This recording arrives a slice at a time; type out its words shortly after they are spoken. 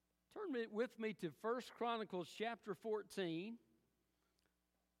with me to 1 Chronicles chapter 14.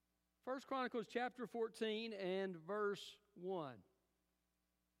 1 Chronicles chapter 14 and verse 1.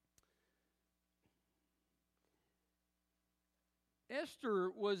 Esther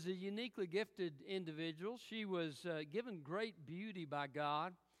was a uniquely gifted individual. She was given great beauty by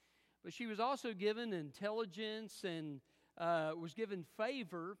God, but she was also given intelligence and was given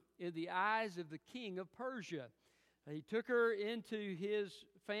favor in the eyes of the king of Persia. He took her into his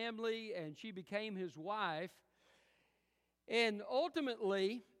family, and she became his wife. And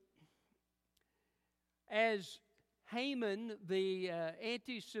ultimately, as Haman, the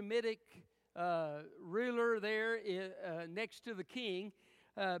anti-Semitic ruler there next to the king,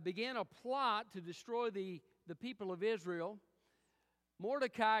 began a plot to destroy the people of Israel,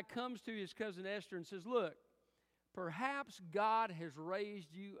 Mordecai comes to his cousin Esther and says, "Look, perhaps God has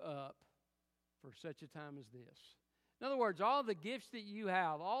raised you up for such a time as this." In other words, all the gifts that you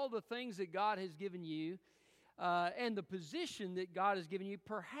have, all the things that God has given you, and the position that God has given you,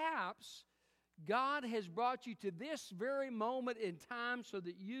 perhaps God has brought you to this very moment in time so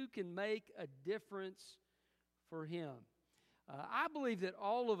that you can make a difference for Him. I believe that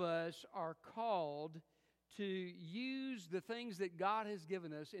all of us are called to use the things that God has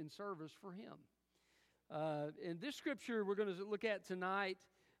given us in service for Him. In this scripture we're going to look at tonight,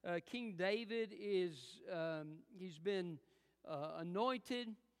 King David he's been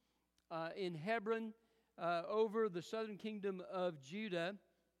anointed in Hebron over the southern kingdom of Judah.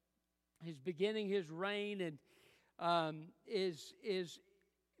 He's beginning his reign and is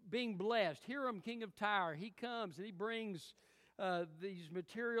being blessed. Hiram, king of Tyre, he comes and he brings these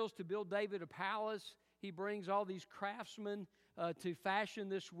materials to build David a palace. He brings all these craftsmen to fashion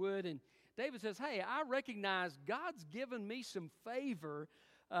this wood. And David says, "Hey, I recognize God's given me some favor,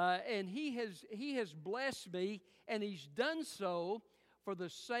 and He has blessed me, and He's done so for the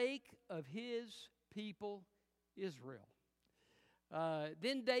sake of His people Israel."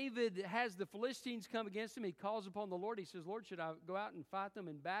 Then David has the Philistines come against him. He calls upon the Lord. He says, "Lord, should I go out and fight them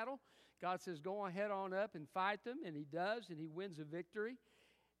in battle?" God says, "Go ahead on up and fight them." And he does, and he wins a victory.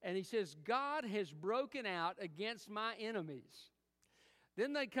 And he says, "God has broken out against my enemies."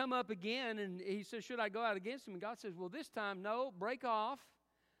 Then they come up again, and he says, "Should I go out against them?" And God says, "Well, this time, no, break off.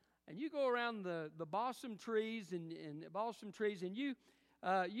 And you go around the balsam trees and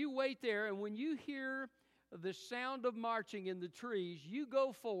you wait there. And when you hear the sound of marching in the trees, you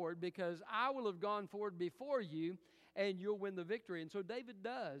go forward, because I will have gone forward before you, and you'll win the victory." And so David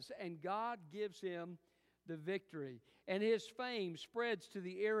does, and God gives him the victory. And his fame spreads to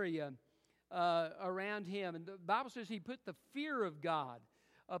the area around him. And the Bible says he put the fear of God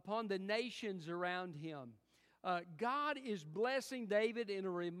upon the nations around him. God is blessing David in a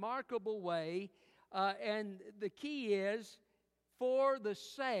remarkable way. And the key is, for the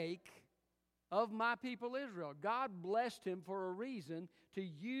sake of my people Israel. God blessed him for a reason, to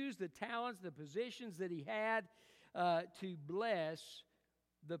use the talents, the positions that he had to bless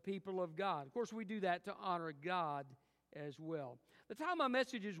the people of God. Of course, we do that to honor God as well. The title of my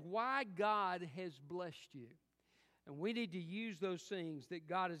message is Why God Has Blessed You. And we need to use those things that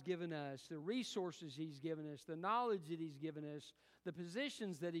God has given us, the resources He's given us, the knowledge that He's given us, the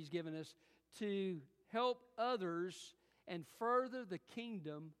positions that He's given us, to help others and further the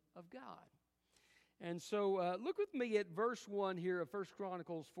kingdom of God. And so look with me at verse 1 here of 1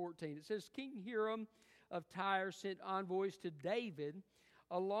 Chronicles 14. It says, "King Hiram of Tyre sent envoys to David,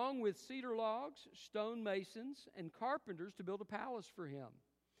 along with cedar logs, stone masons, and carpenters to build a palace for him.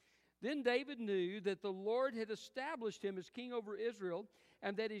 Then David knew that the Lord had established him as king over Israel,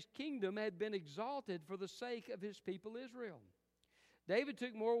 and that his kingdom had been exalted for the sake of his people Israel. David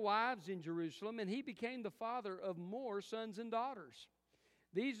took more wives in Jerusalem, and he became the father of more sons and daughters.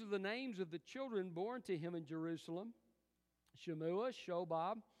 These are the names of the children born to him in Jerusalem: Shemua,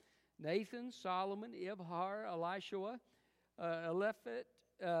 Shobab, Nathan, Solomon, Ibhar, Elishua,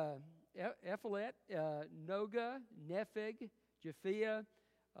 Ephelet, Noga, Nepheg, Japhia,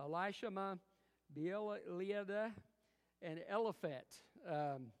 Elishama, Beeliada, and Eliphet."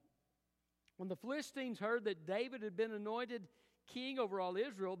 When the Philistines heard that David had been anointed king over all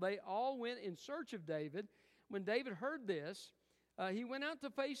Israel, they all went in search of David. When David heard this, he went out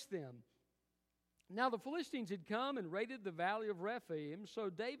to face them. Now the Philistines had come and raided the valley of Rephaim, so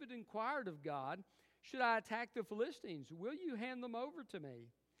David inquired of God, "Should I attack the Philistines? Will you hand them over to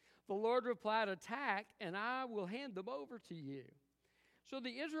me?" The Lord replied, "Attack, and I will hand them over to you." So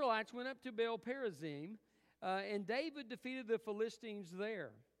the Israelites went up to Baal-perazim, and David defeated the Philistines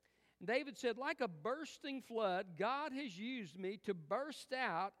there. And David said, "Like a bursting flood, God has used me to burst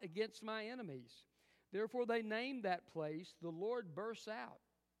out against my enemies." Therefore they named that place, "The Lord Bursts Out."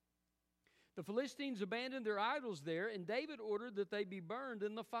 The Philistines abandoned their idols there, and David ordered that they be burned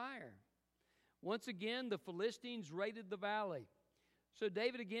in the fire. Once again, the Philistines raided the valley. So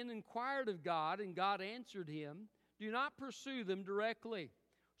David again inquired of God, and God answered him, "Do not pursue them directly.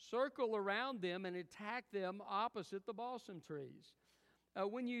 Circle around them and attack them opposite the balsam trees.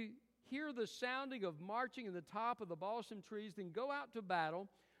 When you hear the sounding of marching in the top of the balsam trees, then go out to battle,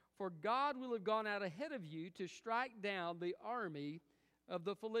 for God will have gone out ahead of you to strike down the army of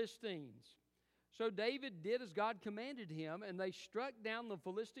the Philistines." So David did as God commanded him, and they struck down the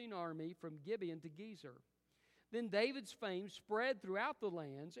Philistine army from Gibeon to Gezer. Then David's fame spread throughout the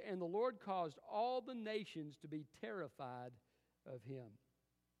lands, and the Lord caused all the nations to be terrified of him.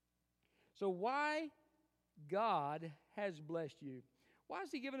 So why God has blessed you? Why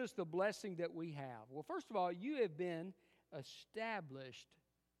has he given us the blessing that we have? Well, first of all, you have been established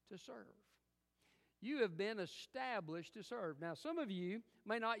to serve. You have been established to serve. Now, some of you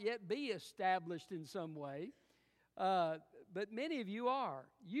may not yet be established in some way, but many of you are.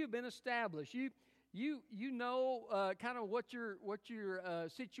 You've been established. You know kind of what your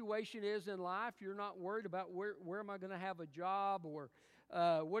situation is in life. You're not worried about where am I going to have a job, or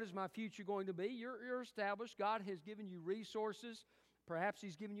what is my future going to be. You're established. God has given you resources. Perhaps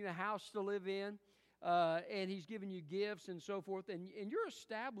he's given you a house to live in, and he's given you gifts and so forth, and you're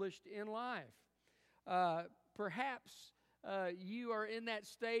established in life. Perhaps you are in that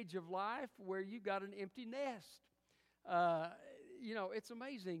stage of life where you've got an empty nest. It's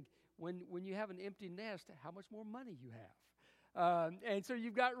amazing when you have an empty nest how much more money you have. And so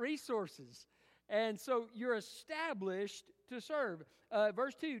you've got resources. And so you're established to serve.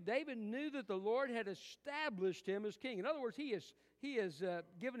 Verse 2, David knew that the Lord had established him as king. In other words, he has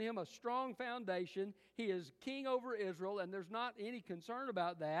given him a strong foundation. He is king over Israel, and there's not any concern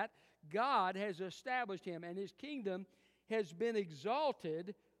about that. God has established him, and his kingdom has been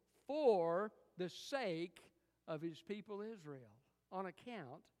exalted for the sake of his people Israel, on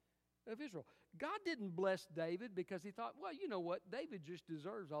account of Israel. God didn't bless David because he thought, well, you know what, David just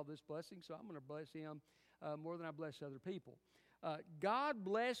deserves all this blessing, so I'm going to bless him more than I bless other people. God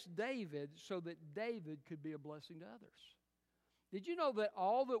blessed David so that David could be a blessing to others. Did you know that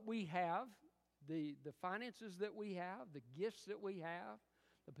all that we have, the finances that we have, the gifts that we have,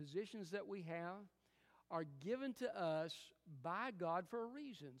 the positions that we have, are given to us by God for a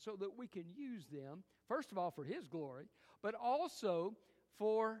reason, so that we can use them, first of all, for his glory, but also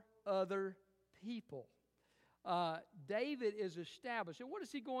for other people. David is established. And what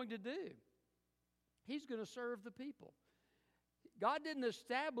is he going to do? He's going to serve the people. God didn't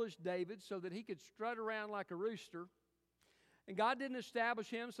establish David so that he could strut around like a rooster. And God didn't establish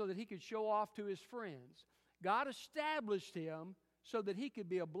him so that he could show off to his friends. God established him so that he could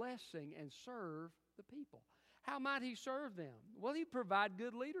be a blessing and serve the people. How might he serve them? Well, he'd provide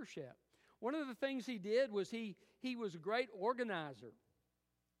good leadership. One of the things he did was he was a great organizer.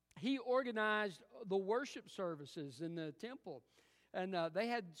 He organized the worship services in the temple. And they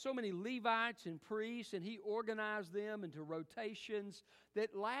had so many Levites and priests, and he organized them into rotations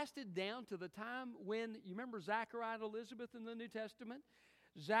that lasted down to the time when, you remember Zachariah and Elizabeth in the New Testament?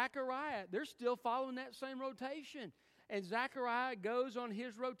 Zachariah, they're still following that same rotation. And Zechariah goes on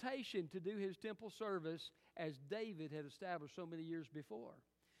his rotation to do his temple service as David had established so many years before.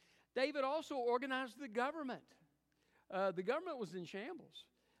 David also organized the government. The government was in shambles.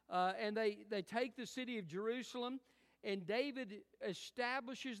 And they take the city of Jerusalem, and David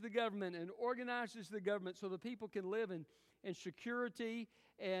establishes the government and organizes the government so the people can live in security,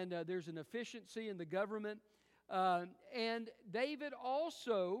 and there's an efficiency in the government. And David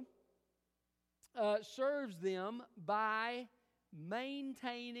also serves them by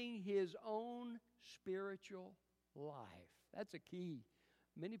maintaining his own spiritual life. That's a key.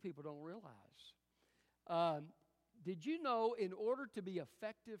 Many people don't realize. Did you know in order to be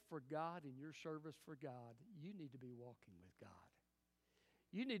effective for God in your service for God, you need to be walking with God?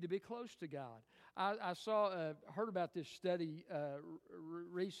 You need to be close to God. I heard about this study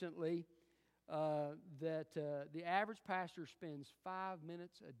recently that the average pastor spends 5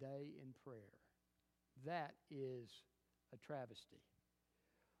 minutes a day in prayer. That is a travesty.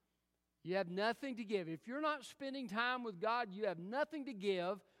 You have nothing to give. If you're not spending time with God, you have nothing to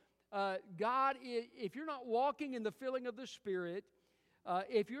give. God, if you're not walking in the filling of the Spirit,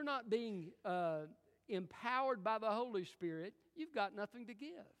 if you're not being empowered by the Holy Spirit, you've got nothing to give.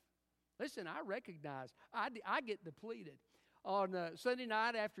 Listen, I recognize I get depleted. On Sunday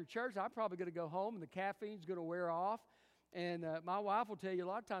night after church, I'm probably going to go home and the caffeine's going to wear off. And my wife will tell you a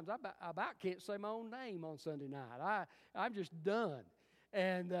lot of times I about can't say my own name on Sunday night. I'm just done.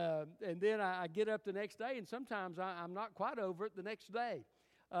 And then I get up the next day, and sometimes I'm not quite over it the next day.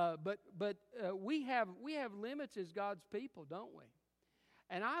 But we have limits as God's people, don't we?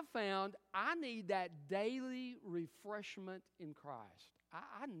 And I found I need that daily refreshment in Christ.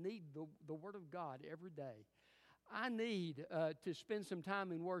 I need the Word of God every day. I need to spend some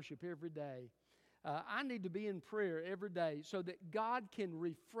time in worship every day. I need to be in prayer every day so that God can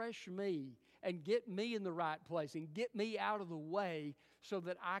refresh me and get me in the right place and get me out of the way so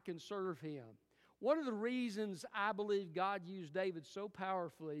that I can serve Him. One of the reasons I believe God used David so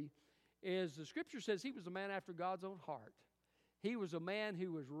powerfully is the Scripture says he was a man after God's own heart. He was a man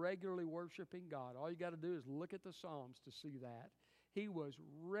who was regularly worshiping God. All you got to do is look at the Psalms to see that. He was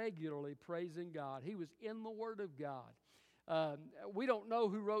regularly praising God. He was in the Word of God. We don't know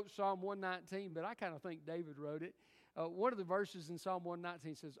who wrote Psalm 119, but I kind of think David wrote it. One of the verses in Psalm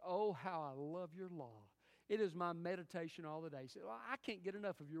 119 says, "Oh, how I love your law. It is my meditation all the day." So, I can't get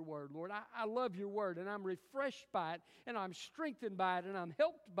enough of your word, Lord. I love your word, and I'm refreshed by it, and I'm strengthened by it, and I'm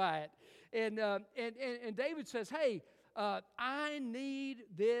helped by it. And David says, hey, I need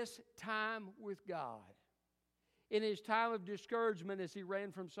this time with God. In his time of discouragement as he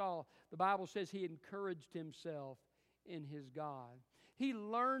ran from Saul, the Bible says he encouraged himself in his God. He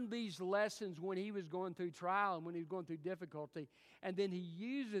learned these lessons when he was going through trial and when he was going through difficulty, and then he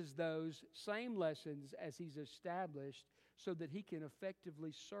uses those same lessons as he's established so that he can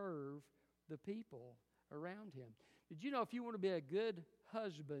effectively serve the people around him. Did you know if you want to be a good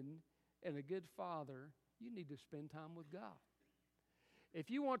husband and a good father, you need to spend time with God? If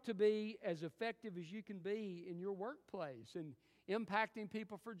you want to be as effective as you can be in your workplace and impacting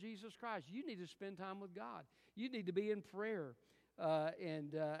people for Jesus Christ, you need to spend time with God. You need to be in prayer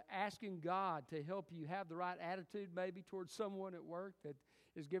and asking God to help you have the right attitude maybe towards someone at work that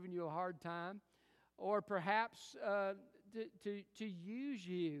is giving you a hard time, or perhaps to use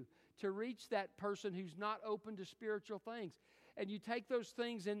you to reach that person who's not open to spiritual things. And you take those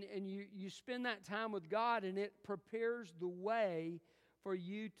things and you spend that time with God, and it prepares the way for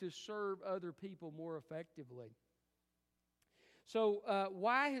you to serve other people more effectively. So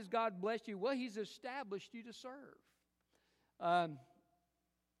why has God blessed you? Well, He's established you to serve.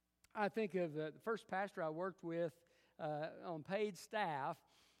 I think of the first pastor I worked with on paid staff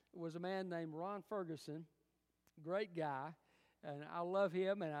was a man named Ron Ferguson, great guy, and I love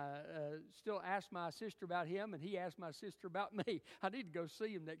him, and I still ask my sister about him, and he asked my sister about me. I need to go see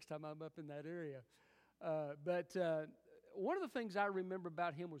him next time I'm up in that area. But one of the things I remember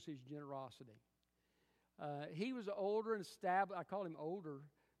about him was his generosity. He was older and established. I call him older,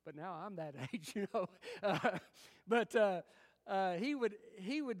 but now I'm that age, you know. But he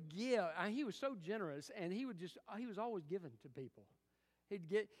would give. He was so generous, and he was always giving to people.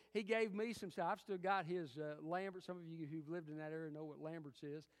 He gave me some stuff. I've still got his Lambert. Some of you who've lived in that area know what Lambert's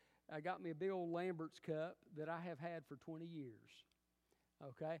is. I got me a big old Lambert's cup that I have had for 20 years.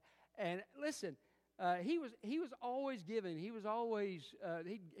 Okay, and listen. He was always giving. He was always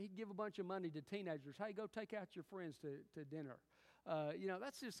he'd give a bunch of money to teenagers. Hey, go take out your friends to dinner.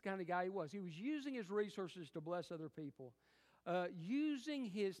 That's just the kind of guy he was. He was using his resources to bless other people, using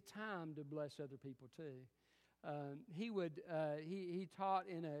his time to bless other people too. He taught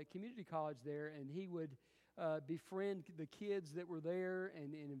in a community college there, and he would befriend the kids that were there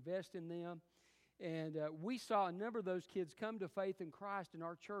and invest in them. And we saw a number of those kids come to faith in Christ in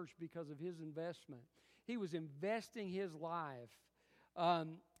our church because of his investment. He was investing his life.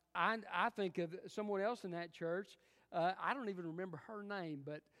 I think of someone else in that church. I don't even remember her name,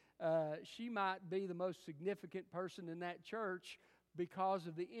 but she might be the most significant person in that church because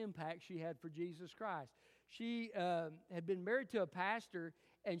of the impact she had for Jesus Christ. She had been married to a pastor,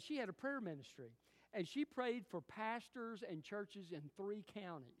 and she had a prayer ministry. And she prayed for pastors and churches in 3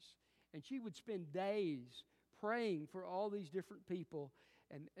 counties. And she would spend days praying for all these different people,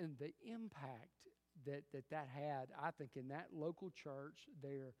 and the impact that had, I think, in that local church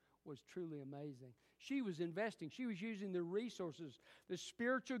there was truly amazing. She was investing. She was using the resources, the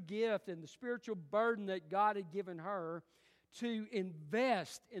spiritual gift and the spiritual burden that God had given her to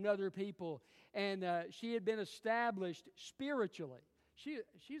invest in other people. And she had been established spiritually.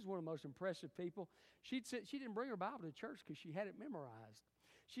 She's one of the most impressive people. She didn't bring her Bible to church because she had it memorized.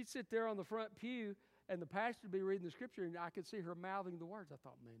 She'd sit there on the front pew, and the pastor would be reading the scripture, and I could see her mouthing the words. I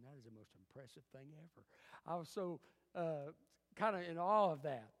thought, man, that is the most impressive thing ever. I was so kind of in awe of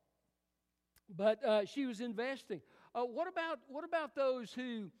that. But she was investing. What about those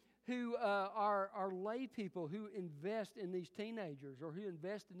who are lay people who invest in these teenagers or who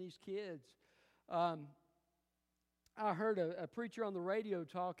invest in these kids? I heard a preacher on the radio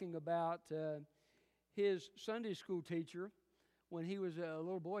talking about his Sunday school teacher. When he was a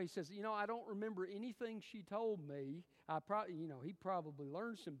little boy, he says, I don't remember anything she told me he probably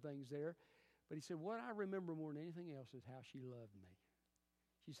learned some things there. But he said, what I remember more than anything else is how she loved me.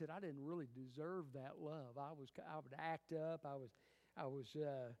 She said, I didn't really deserve that love. I would act up. I was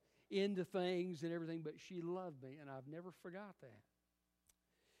into things and everything, but she loved me, and I've never forgot that.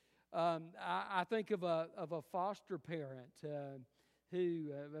 I think of a foster parent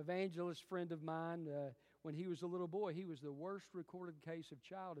who, evangelist friend of mine, when he was a little boy, he was the worst recorded case of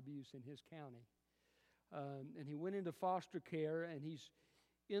child abuse in his county. And he went into foster care, and he's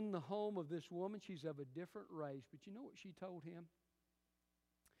in the home of this woman. She's of a different race, but you know what she told him?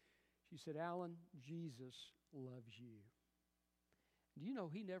 She said, Alan, Jesus loves you. Do you know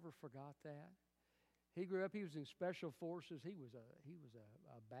he never forgot that? He grew up, he was in special forces. He was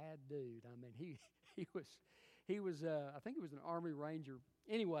a bad dude. I mean, he was I think he was an Army Ranger.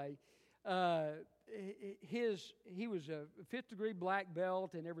 Anyway, he was a 5th degree black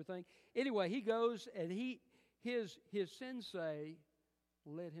belt and everything. Anyway, he goes and his sensei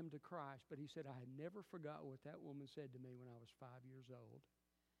led him to Christ, but he said, I had never forgot what that woman said to me when I was 5 years old.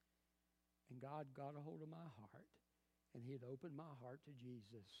 And God got a hold of my heart, and he had opened my heart to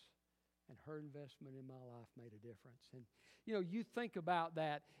Jesus, and her investment in my life made a difference. And, you think about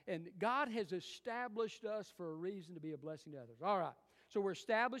that, and God has established us for a reason to be a blessing to others. All right, so we're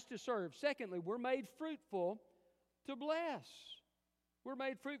established to serve. Secondly, we're made fruitful to bless. We're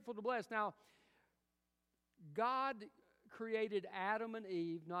made fruitful to bless. Now, God created Adam and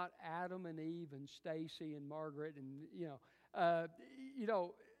Eve, not Adam and Eve and Stacy and Margaret and,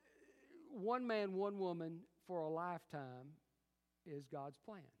 one man, one woman for a lifetime is God's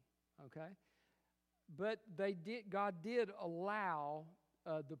plan, okay? But God did allow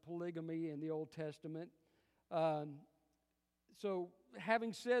the polygamy in the Old Testament. So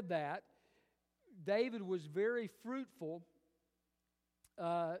having said that, David was very fruitful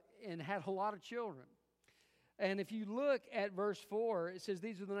and had a lot of children. And if you look at verse 4, it says,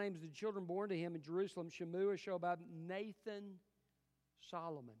 these are the names of the children born to him in Jerusalem: Shemua, Shobab, Nathan,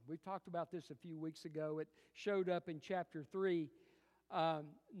 Solomon. We talked about this a few weeks ago. It showed up in chapter 3.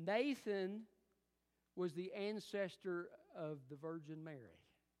 Nathan was the ancestor of the Virgin Mary,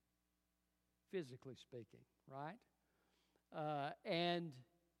 physically speaking, right? And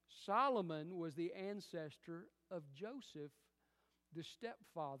Solomon was the ancestor of Joseph, the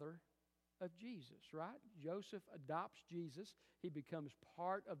stepfather of Jesus, right? Joseph adopts Jesus. He becomes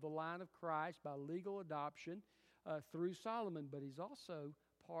part of the line of Christ by legal adoption through Solomon, but he's also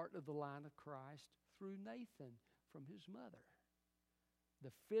part of the line of Christ through Nathan from his mother.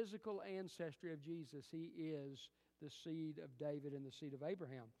 The physical ancestry of Jesus, he is the seed of David and the seed of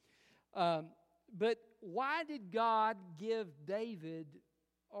Abraham. But why did God give David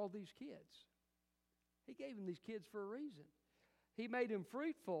all these kids? He gave him these kids for a reason. He made him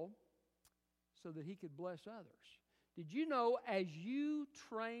fruitful so that he could bless others. Did you know, as you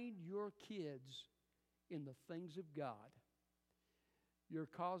train your kids in the things of God, you're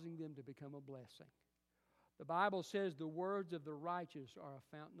causing them to become a blessing? The Bible says the words of the righteous are a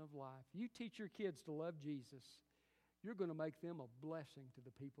fountain of life. You teach your kids to love Jesus, you're going to make them a blessing to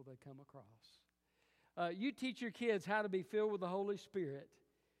the people they come across. You teach your kids how to be filled with the Holy Spirit,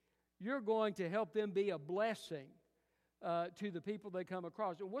 you're going to help them be a blessing to the people they come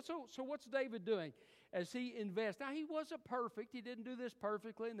across. And what's David doing as he invests? Now, he wasn't perfect. He didn't do this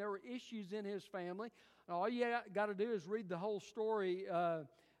perfectly, and there were issues in his family. And all you got to do is read the whole story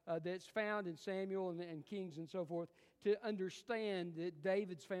that's found in Samuel and Kings and so forth to understand that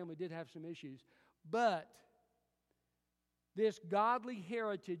David's family did have some issues. But this godly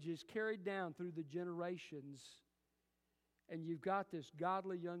heritage is carried down through the generations, and you've got this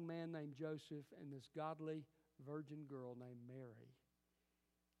godly young man named Joseph and this godly virgin girl named Mary,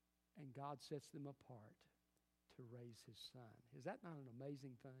 and God sets them apart to raise his son. Is that not an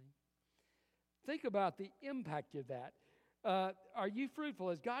amazing thing? Think about the impact of that. Are you fruitful?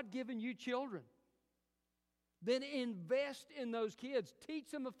 Has God given you children? Then invest in those kids.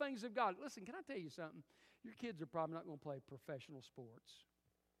 Teach them the things of God. Listen, can I tell you something? Your kids are probably not going to play professional sports,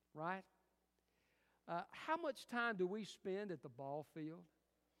 right? How much time do we spend at the ball field?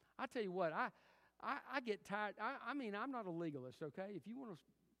 I tell you what, I get tired. I mean, I'm not a legalist, okay? If you want to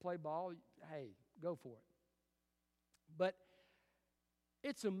play ball, hey, go for it. But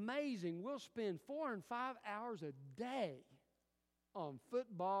it's amazing. We'll spend 4 and 5 hours a day on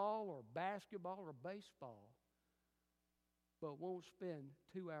football or basketball or baseball, but won't spend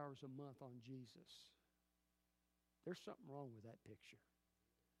 2 hours a month on Jesus. There's something wrong with that picture.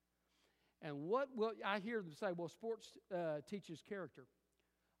 And I hear them say, well, sports teaches character.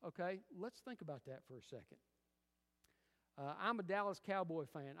 Okay, let's think about that for a second. I'm a Dallas Cowboy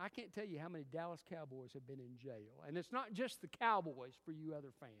fan. I can't tell you how many Dallas Cowboys have been in jail. And it's not just the Cowboys for you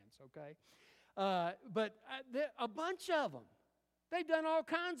other fans, okay? But a bunch of them. They've done all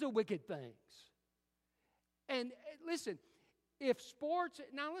kinds of wicked things. And listen, if sports,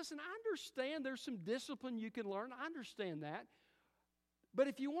 now listen, I understand there's some discipline you can learn. I understand that. But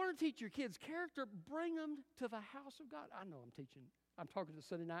if you want to teach your kids character, bring them to the house of God. I know I'm talking to the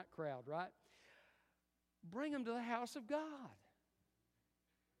Sunday night crowd, right? Bring them to the house of God.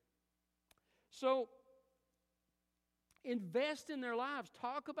 So, invest in their lives.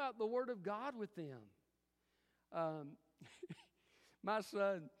 Talk about the Word of God with them. My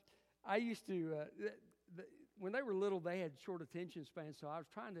son, I used to, when they were little, they had short attention spans, so I was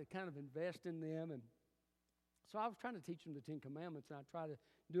trying to kind of invest in them. And so I was trying to teach them the Ten Commandments, and I tried to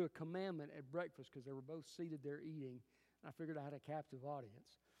do a commandment at breakfast because they were both seated there eating. And I figured I had a captive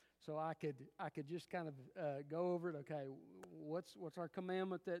audience. So I could just kind of go over it. Okay, what's our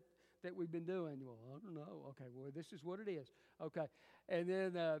commandment that we've been doing? Well, I don't know. Okay, well, this is what it is. Okay, and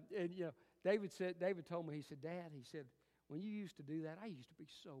then David told me, he said, Dad, he said, when you used to do that, I used to be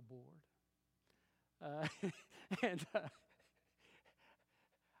so bored. And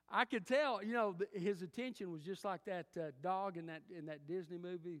I could tell, his attention was just like that dog in that Disney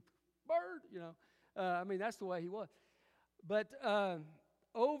movie, Bird. That's the way he was. But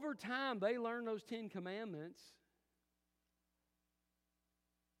over time, they learned those 10 Commandments.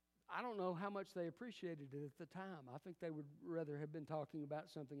 I don't know how much they appreciated it at the time. I think they would rather have been talking about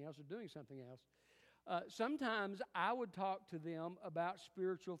something else or doing something else. Sometimes I would talk to them about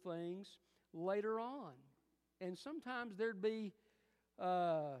spiritual things later on. And sometimes there'd be,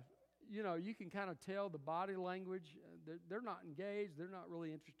 you can kind of tell the body language. They're not engaged. They're not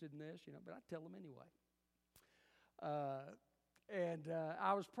really interested in this, but I tell them anyway. And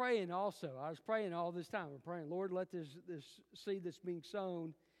I was praying also. I was praying all this time. We're praying, Lord, let this seed that's being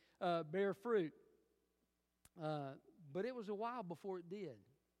sown bear fruit. But it was a while before it did.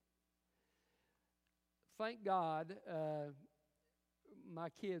 Thank God my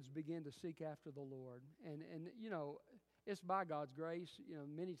kids began to seek after the Lord. And it's by God's grace.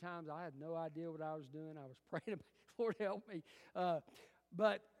 Many times I had no idea what I was doing. I was praying, Lord, help me.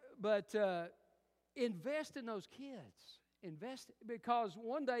 But invest in those kids. Invest, because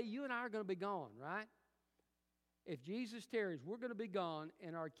one day you and I are going to be gone, right? If Jesus tarries, we're going to be gone,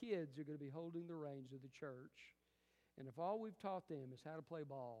 and our kids are going to be holding the reins of the church. And if all we've taught them is how to play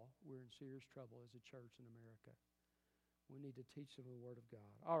ball, we're in serious trouble as a church in America. We need to teach them the Word of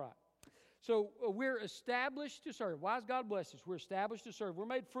God. All right. So we're established to serve. Why does God bless us? We're established to serve. We're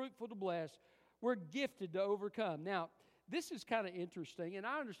made fruitful to bless. We're gifted to overcome. Now, this is kind of interesting, and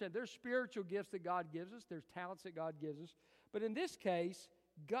I understand there's spiritual gifts that God gives us. There's talents that God gives us. But in this case,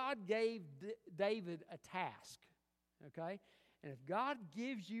 God gave David a task, okay? And if God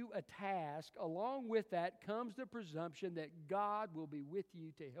gives you a task, along with that comes the presumption that God will be with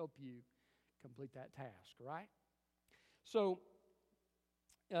you to help you complete that task, right? So,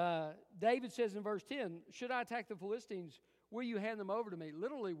 David says in verse 10, should I attack the Philistines, will you hand them over to me?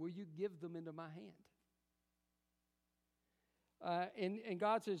 Literally, will you give them into my hand? And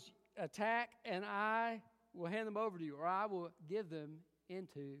God says, attack, and I will hand them over to you, or I will give them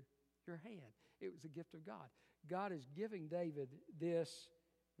into your hand. It was a gift of God. God is giving David this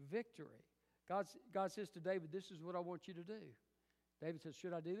victory. God says to David, this is what I want you to do. David says,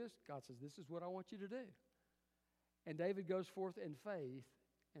 should I do this? God says, this is what I want you to do. And David goes forth in faith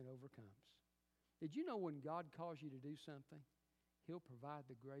and overcomes. Did you know when God calls you to do something, He'll provide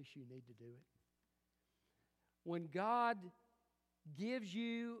the grace you need to do it? When God gives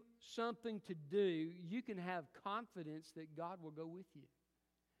you something to do, you can have confidence that God will go with you.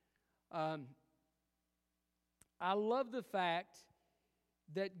 I love the fact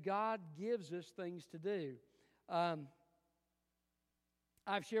that God gives us things to do.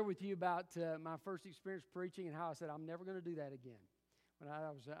 I've shared with you about my first experience preaching and how I said I'm never going to do that again. When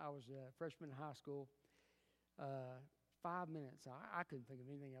I was a freshman in high school, 5 minutes, I couldn't think of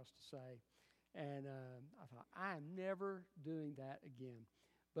anything else to say. And I thought, I am never doing that again.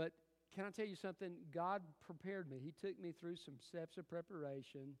 But can I tell you something? God prepared me. He took me through some steps of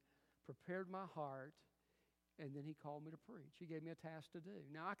preparation, prepared my heart, and then He called me to preach. He gave me a task to do.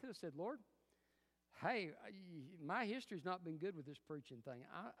 Now, I could have said, Lord, hey, my history's not been good with this preaching thing.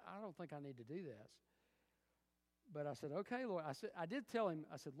 I don't think I need to do this. But I said, okay, Lord. I did tell Him,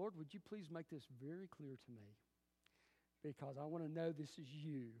 I said, Lord, would you please make this very clear to me? Because I want to know this is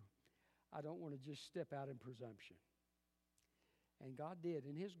you. I don't want to just step out in presumption. And God did.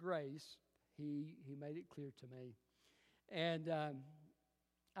 In His grace, He made it clear to me. And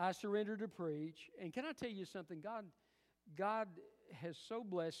I surrendered to preach. And can I tell you something? God has so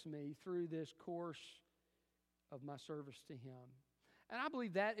blessed me through this course of my service to Him. And I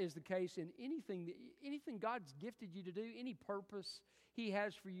believe that is the case in anything God's gifted you to do, any purpose He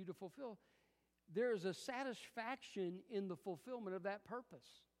has for you to fulfill. There is a satisfaction in the fulfillment of that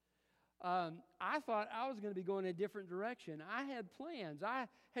purpose. I thought I was going to be going a different direction. I had plans. I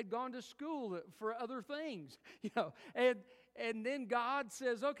had gone to school for other things, and then God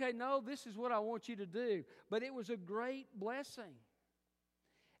says, okay, no, this is what I want you to do. But it was a great blessing.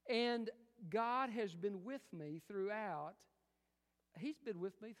 And God has been with me throughout. He's been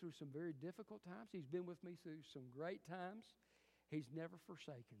with me through some very difficult times. He's been with me through some great times. He's never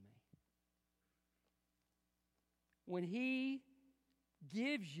forsaken me. When He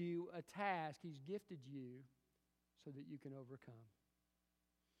gives you a task, He's gifted you so that you can overcome.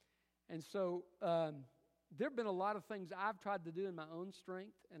 And so there have been a lot of things I've tried to do in my own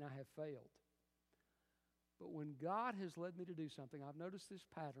strength, and I have failed. But when God has led me to do something, I've noticed this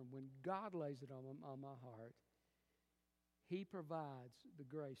pattern. When God lays it on my heart, He provides the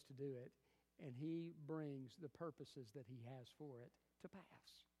grace to do it, and He brings the purposes that He has for it to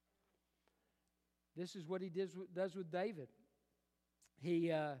pass. This is what He does with David.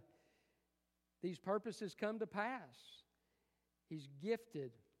 These purposes come to pass. He's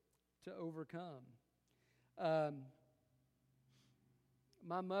gifted to overcome.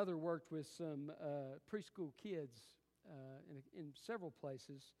 My mother worked with some preschool kids in several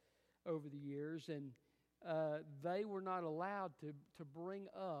places over the years, and they were not allowed to bring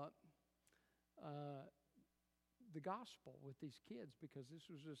up the gospel with these kids because this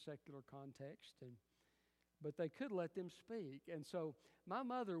was a secular context, but they could let them speak. And so my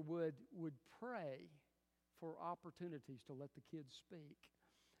mother would pray for opportunities to let the kids speak.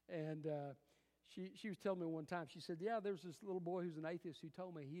 And she was telling me one time, she said, yeah, there was this little boy who's an atheist who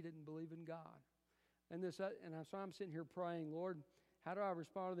told me he didn't believe in God. And so I'm sitting here praying, Lord, how do I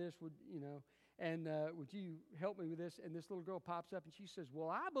respond to this? Would you help me with this? And this little girl pops up and she says, well,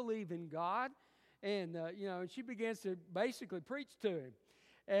 I believe in God. And, and she begins to basically preach to him.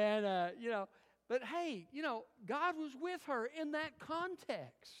 And, but hey, God was with her in that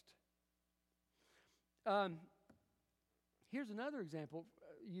context. Here's another example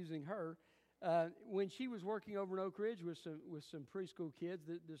using her. When she was working over in Oak Ridge with some preschool kids,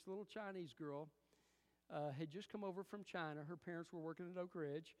 this little Chinese girl had just come over from China. Her parents were working at Oak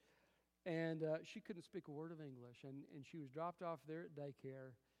Ridge, and she couldn't speak a word of English. And she was dropped off there at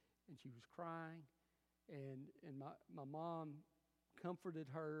daycare, and she was crying. And my mom comforted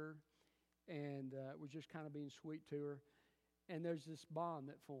her and was just kind of being sweet to her. And there's this bond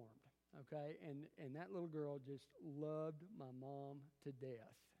that formed, okay? And that little girl just loved my mom to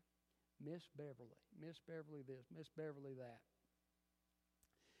death. Miss Beverly this, Miss Beverly that.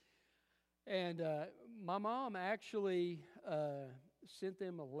 And my mom actually sent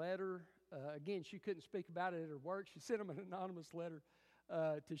them a letter. Again, she couldn't speak about it at her work. She sent them an anonymous letter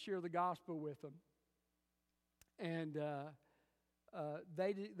to share the gospel with them. And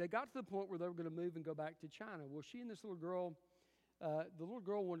they got to the point where they were going to move and go back to China. Well, she and this little girl, the little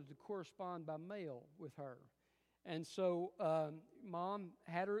girl wanted to correspond by mail with her. And so Mom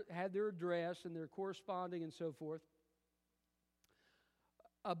had their address, and they're corresponding and so forth.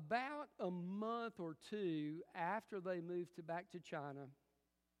 About a month or two after they moved back to China,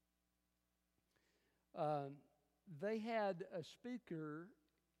 they had a speaker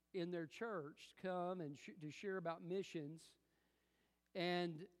in their church come and to share about missions.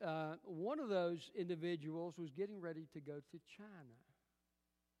 And one of those individuals was getting ready to go to China.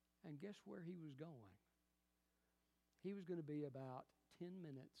 And guess where he was going? He was going to be about 10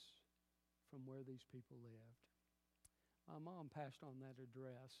 minutes from where these people lived. My mom passed on that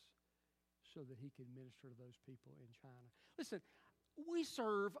address so that he could minister to those people in China. Listen, we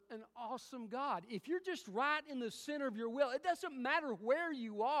serve an awesome God. If you're just right in the center of your will, it doesn't matter where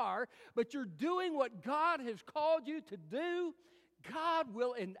you are, but you're doing what God has called you to do, God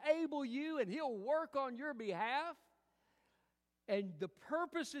will enable you and He'll work on your behalf. And the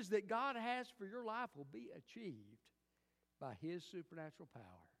purposes that God has for your life will be achieved by His supernatural power.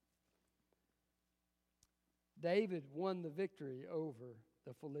 David won the victory over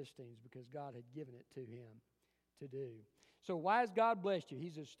the Philistines because God had given it to him to do. So why has God blessed you?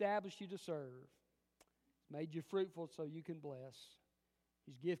 He's established you to serve. He's made you fruitful so you can bless.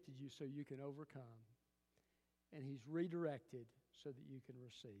 He's gifted you so you can overcome. And He's redirected so that you can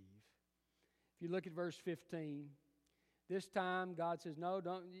receive. If you look at verse 15, this time God says, no,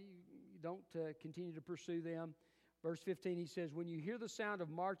 don't continue to pursue them. Verse 15, He says, when you hear the sound of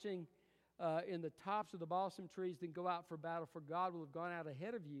marching in the tops of the balsam trees, then go out for battle, for God will have gone out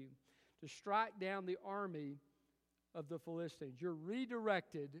ahead of you to strike down the army of the Philistines. You're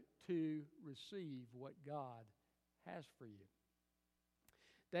redirected to receive what God has for you.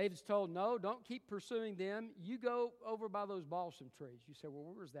 David's told, no, don't keep pursuing them. You go over by those balsam trees. You say,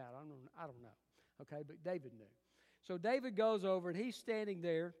 well, where's that? I don't know. Okay, but David knew. So David goes over, and he's standing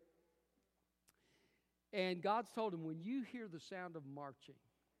there. And God's told him, when you hear the sound of marching,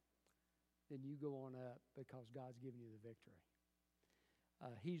 then you go on up because God's given you the victory.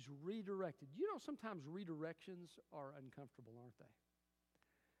 He's redirected. You know, sometimes redirections are uncomfortable, aren't they?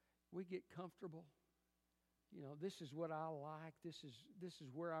 We get comfortable. You know, this is what I like. This is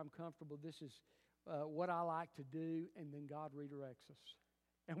where I'm comfortable. This is what I like to do. And then God redirects us.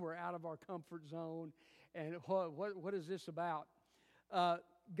 And we're out of our comfort zone. And what is this about?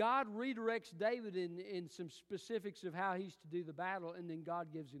 God redirects David in some specifics of how he's to do the battle, and then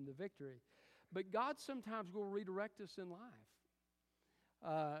God gives him the victory. But God sometimes will redirect us in life.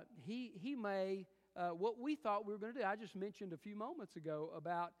 He may, what we thought we were going to do, I just mentioned a few moments ago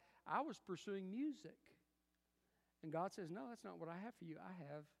about I was pursuing music. And God says, no, that's not what I have for you. I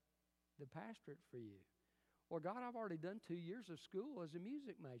have the pastorate for you. Or God, I've already done 2 years of school as a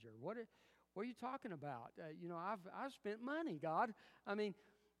music major. What are you talking about? I've spent money, God. I mean,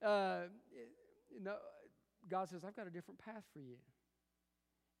 no, God says, I've got a different path for you.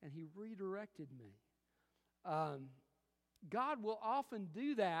 And He redirected me. God will often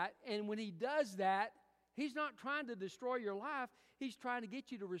do that, and when He does that, He's not trying to destroy your life. He's trying to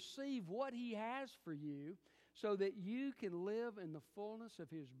get you to receive what He has for you so that you can live in the fullness of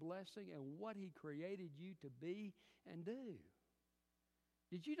His blessing and what He created you to be and do.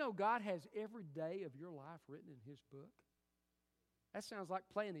 Did you know God has every day of your life written in His book? That sounds like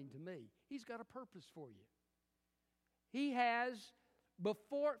planning to me. He's got a purpose for you. He has,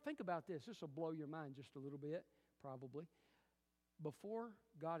 think about this. This will blow your mind just a little bit, probably. Before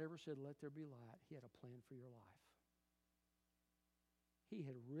God ever said, let there be light, He had a plan for your life. He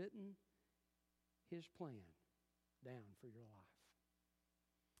had written His plan down for your life.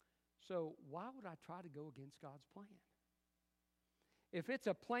 So why would I try to go against God's plan? If it's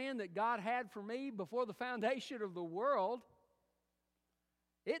a plan that God had for me before the foundation of the world,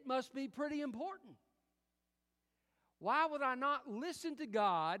 it must be pretty important. Why would I not listen to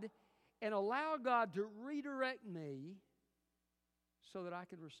God and allow God to redirect me so that I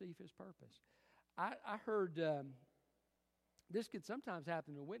could receive His purpose? I heard this could sometimes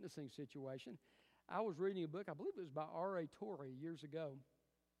happen in a witnessing situation. I was reading a book, I believe it was by R.A. Torrey years ago,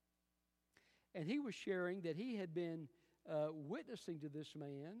 and he was sharing that he had been witnessing to this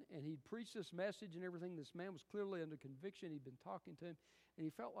man, and he'd preached this message and everything. This man was clearly under conviction. He'd been talking to him, and he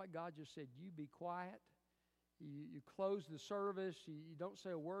felt like God just said, you be quiet. You close the service. You don't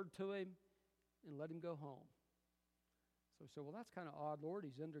say a word to him, and let him go home. So he said, well, that's kind of odd, Lord.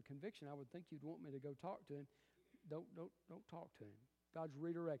 He's under conviction. I would think you'd want me to go talk to him. Don't talk to him. God's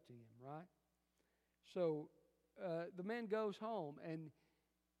redirecting him, right? So the man goes home, and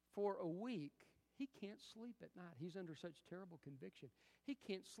for a week, he can't sleep at night. He's under such terrible conviction. He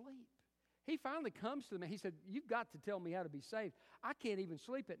can't sleep. He finally comes to the man. He said, you've got to tell me how to be saved. I can't even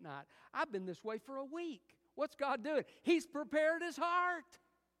sleep at night. I've been this way for a week. What's God doing? He's prepared his heart.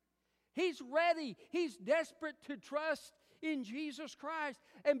 He's ready. He's desperate to trust in Jesus Christ.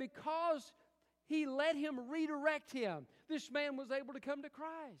 And because He let Him redirect him, this man was able to come to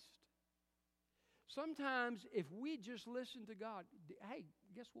Christ. Sometimes if we just listen to God, hey,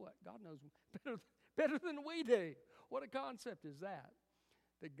 guess what? God knows better than we do. What a concept is that?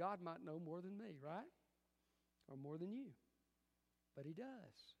 That God might know more than me, right? Or more than you. But He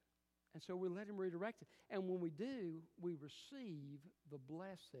does. And so we let Him redirect it. And when we do, we receive the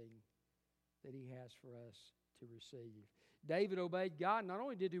blessing that He has for us to receive. David obeyed God. Not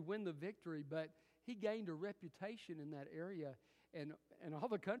only did he win the victory, but he gained a reputation in that area. And all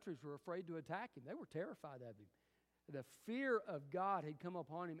the countries were afraid to attack him. They were terrified of him. The fear of God had come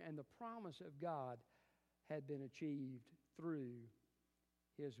upon him, and the promise of God had been achieved through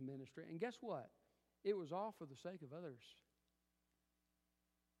his ministry. And guess what? It was all for the sake of others.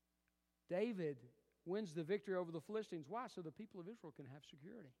 David wins the victory over the Philistines. Why? So the people of Israel can have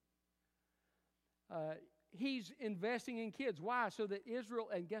security. He's investing in kids. Why? So that Israel,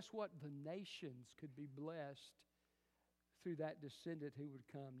 and guess what? The nations could be blessed through that descendant who would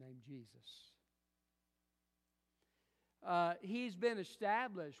come named Jesus. He's been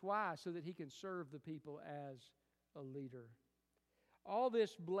established. Why? So that he can serve the people as a leader. All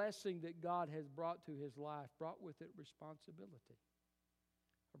this blessing that God has brought to his life brought with it responsibility.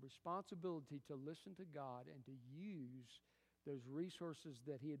 A responsibility to listen to God and to use those resources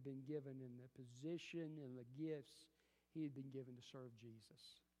that he had been given, and the position and the gifts he had been given to serve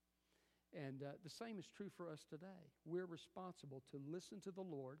Jesus. And the same is true for us today. We're responsible to listen to the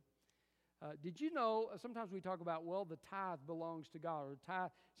Lord. Did you know, sometimes we talk about, well, the tithe belongs to God. Or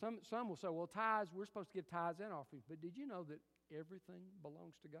tithe. Some will say, well, tithes, we're supposed to give tithes and offerings. But did you know that everything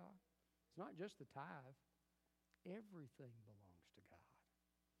belongs to God? It's not just the tithe. Everything belongs to God.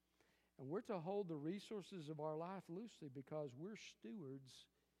 And we're to hold the resources of our life loosely because we're stewards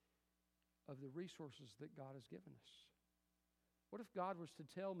of the resources that God has given us. What if God was to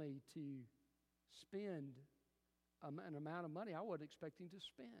tell me to spend an amount of money I wasn't expecting to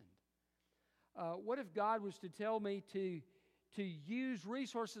spend? What if God was to tell me to use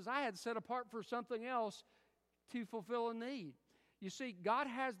resources I had set apart for something else to fulfill a need? You see, God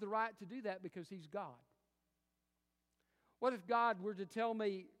has the right to do that because He's God. What if God were to tell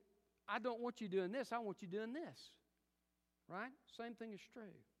me, I don't want you doing this, I want you doing this? Right? Same thing is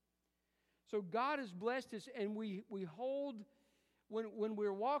true. So God has blessed us, and we hold, when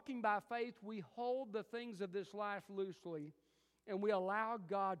we're walking by faith, we hold the things of this life loosely, and we allow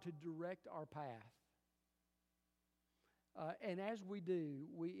God to direct our path. And as we do,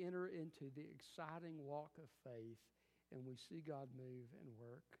 we enter into the exciting walk of faith, and we see God move and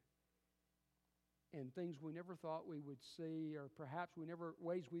work. And things we never thought we would see, or perhaps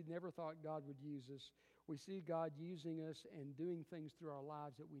ways we never thought God would use us. We see God using us and doing things through our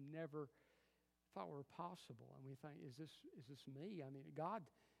lives that we never thought were possible. And we think, is this me? I mean, God,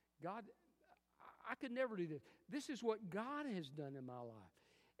 I could never do this. This is what God has done in my life.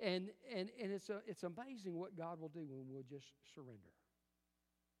 And it's amazing what God will do when we'll just surrender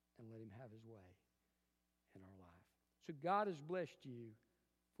and let Him have His way in our life. So God has blessed you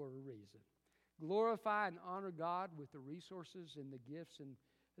for a reason. Glorify and honor God with the resources and the gifts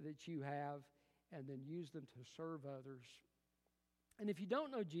that you have, and then use them to serve others. And if you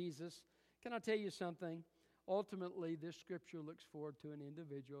don't know Jesus, can I tell you something? Ultimately, this scripture looks forward to an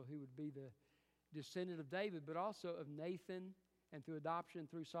individual who would be the descendant of David, but also of Nathan, and through adoption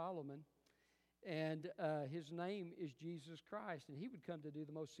through Solomon. And his name is Jesus Christ, and he would come to do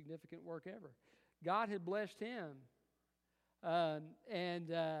the most significant work ever. God had blessed him.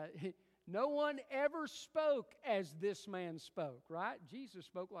 No one ever spoke as this man spoke, right? Jesus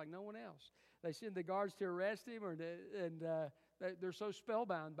spoke like no one else. They send the guards to arrest him, and they're so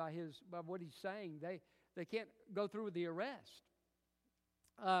spellbound by what he's saying, they can't go through with the arrest.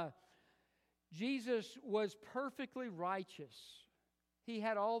 Jesus was perfectly righteous. He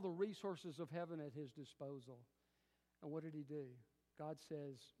had all the resources of heaven at His disposal. And what did He do? God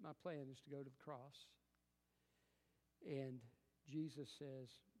says, my plan is to go to the cross. And Jesus says,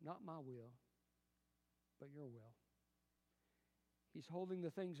 not my will, but your will. He's holding the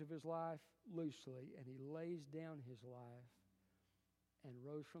things of His life loosely, and He lays down His life and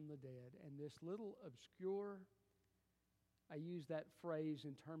rose from the dead. And this little obscure, I use that phrase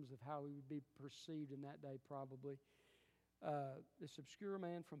in terms of how He would be perceived in that day probably, this obscure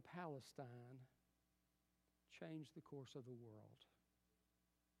man from Palestine changed the course of the world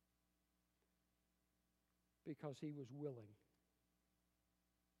because he was willing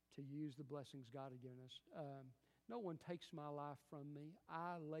to use the blessings God had given us. No one takes my life from me.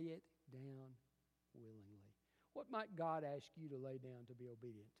 I lay it down willingly. What might God ask you to lay down to be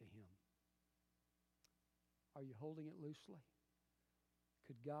obedient to Him? Are you holding it loosely?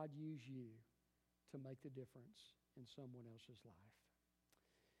 Could God use you to make the difference in someone else's life?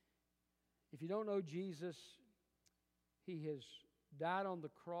 If you don't know Jesus, He has died on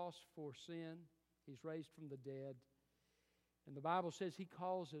the cross for sin. He's raised from the dead. And the Bible says He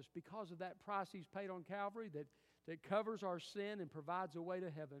calls us, because of that price He's paid on Calvary that covers our sin and provides a way to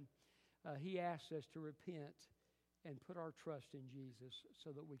heaven, He asks us to repent and put our trust in Jesus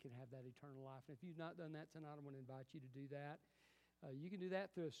so that we can have that eternal life. And if you've not done that tonight, I want to invite you to do that. You can do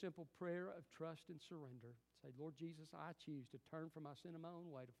that through a simple prayer of trust and surrender. Say, Lord Jesus, I choose to turn from my sin in my own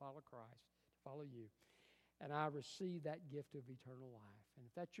way to follow Christ, to follow you. And I receive that gift of eternal life. And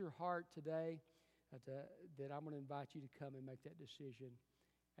if that's your heart today, that I'm going to invite you to come and make that decision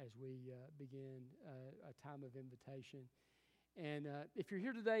as we begin a time of invitation. And if you're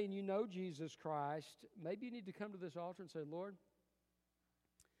here today and you know Jesus Christ, maybe you need to come to this altar and say, Lord,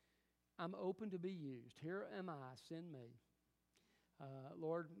 I'm open to be used. Here am I, send me.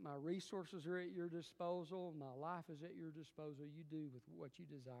 Lord, my resources are at your disposal. My life is at your disposal. You do with what you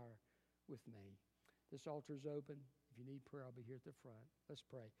desire with me. This altar is open. If you need prayer, I'll be here at the front. Let's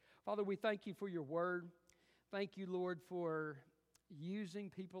pray. Father, we thank you for your word. Thank you, Lord, for using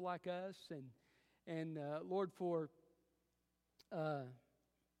people like us, and Lord, for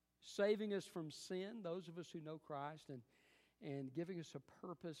saving us from sin, those of us who know Christ, and giving us a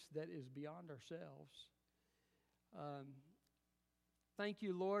purpose that is beyond ourselves. Thank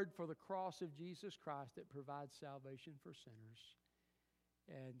you, Lord, for the cross of Jesus Christ that provides salvation for sinners.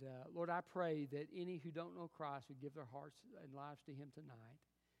 And Lord, I pray that any who don't know Christ would give their hearts and lives to Him tonight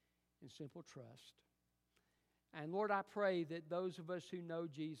in simple trust. And Lord, I pray that those of us who know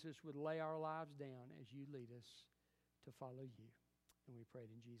Jesus would lay our lives down as you lead us to follow you. And we pray it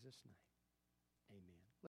in Jesus' name. Amen.